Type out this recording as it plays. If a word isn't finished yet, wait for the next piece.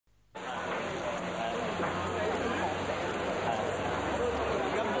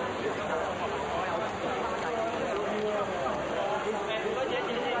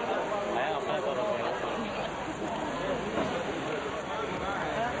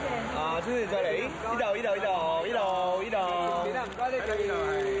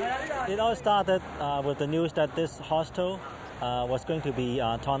It all started with the news that this hostel was going to be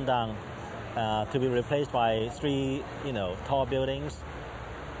torn down to be replaced by 3, tall buildings,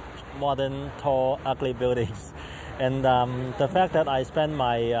 modern, tall, ugly buildings. And the fact that I spent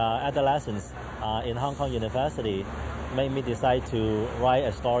my adolescence in Hong Kong University made me decide to write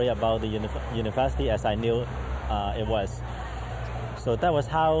a story about the university as I knew it was. So that was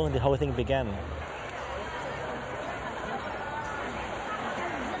how the whole thing began.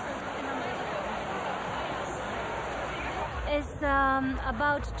 It's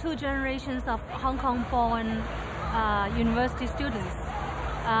about 2 generations of Hong Kong-born university students.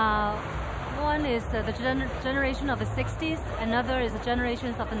 One is the generation of the 60s, another is the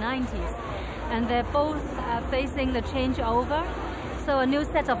generations of the 90s. And they're both facing the changeover. So a new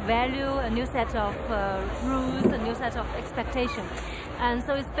set of value, a new set of rules, a new set of expectation. And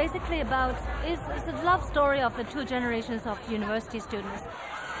so it's basically about, it's a love story of the 2 generations of university students.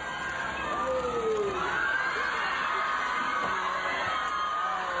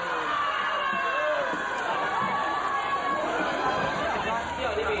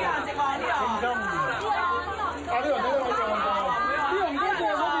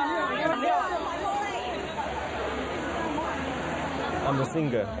 I'm a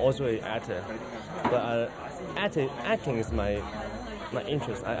singer, also an actor, but acting is my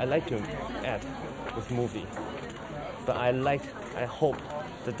interest. I like to act with movie, but I hope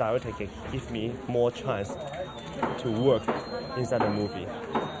the director can give me more chance to work inside the movie.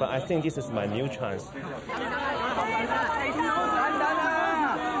 But I think this is my new chance.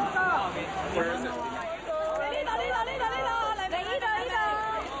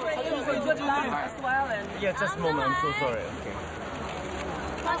 Yeah, just a moment. I'm so sorry. Okay.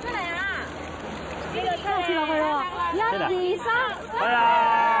 出嚟啦！呢個跳住落去喎，1、2、3，係啊！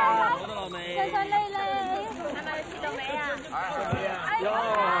好多落尾，順順利利，係咪切到尾啊？係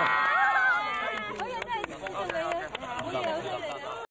啊！